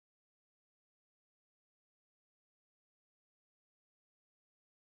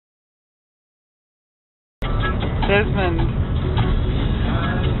Desmond,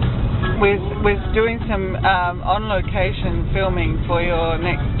 we're doing some on-location filming for your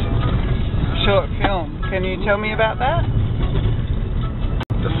next short film. Can you tell me about that?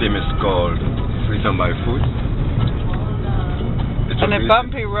 The film is called Freedom by Foot. On a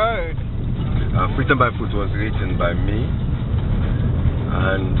bumpy road. Freedom by Foot was written by me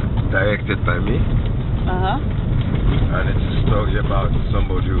and directed by me. And it's a story about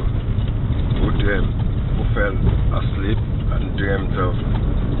somebody who fell asleep and dreamt of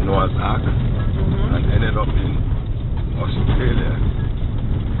Noah's Ark and ended up in Australia.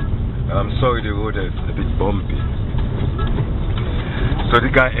 I'm sorry the road is a bit bumpy. So the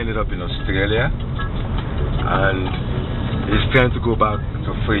guy ended up in Australia and he's trying to go back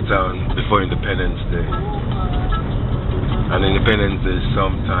to Freetown before Independence Day. And Independence Day is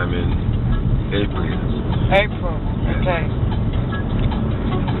sometime in April. April, okay.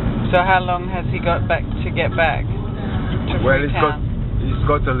 So how long has he got back to get back to Freetown? He's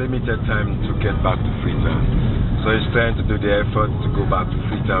got a limited time to get back to Freetown. So he's trying to do the effort to go back to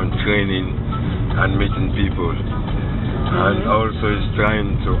Freetown, training and meeting people. And also he's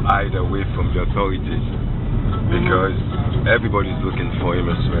trying to hide away from the authorities because everybody's looking for him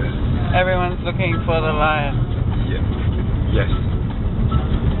as well. Everyone's looking for the lion. Yeah. Yes.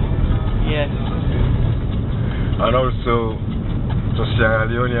 Yes. And also, to Sierra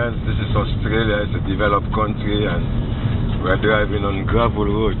Leoneans, this is Australia, it's a developed country, and we're driving on gravel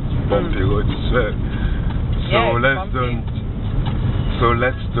roads, bumpy roads as well. So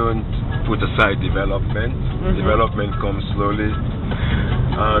let's don't put aside development. Development comes slowly,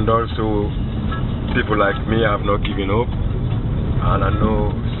 and also people like me have not given up, and I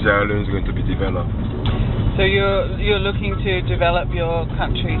know Sierra Leone is going to be developed. So you're looking to develop your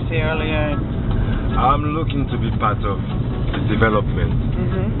country, Sierra Leone? I'm looking to be part of the development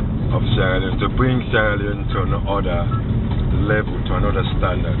of Sierra Leone, to bring Sierra Leone to another level, to another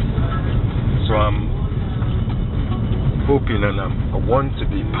standard. So I'm hoping and I want to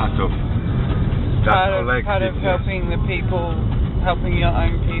be part of that collectiveness. Part of helping the people, helping your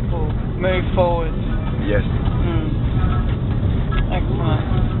own people move forward. Yes. Excellent.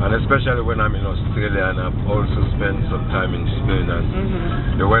 And especially when I'm in Australia, and I've also spent some time in Spain,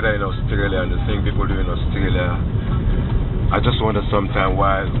 and the weather in Australia and the thing people do in Australia, I just wonder sometime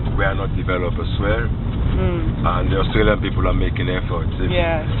why we are not developed as well. And the Australian people are making efforts.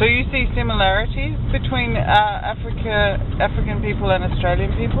 Yeah. So you see similarities between African people and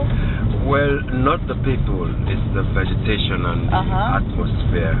Australian people? Well, not the people. It's the vegetation and the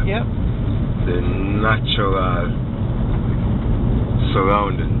atmosphere. Yep. The natural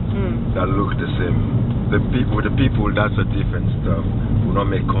surroundings that look the same. The people, that's a different stuff. We'll not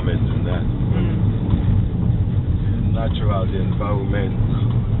make comments on that. Natural, the environment,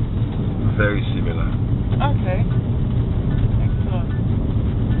 very similar. Okay. Excellent.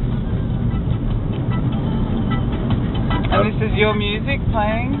 And this is your music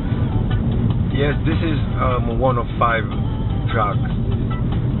playing? Yes, this is one of 5 tracks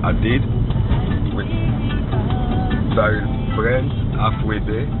I did with Brent, Halfway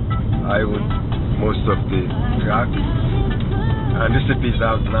Bay. I own most of the tracks. And this EP is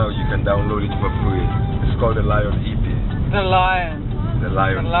out now, you can download it for free. It's called the Lion EP. The Lion. The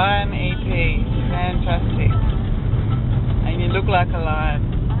Lion. The Lion EP. Fantastic. And you look like a lion.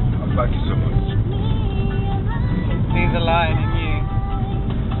 Thank you so much. See the lion in you.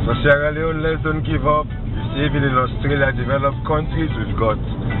 So Sierra Leone, let's don't give up. You see, even in Australia, developed countries, we've got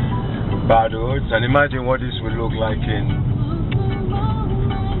bad roads. And imagine what this will look like in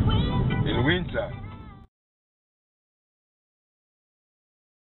winter.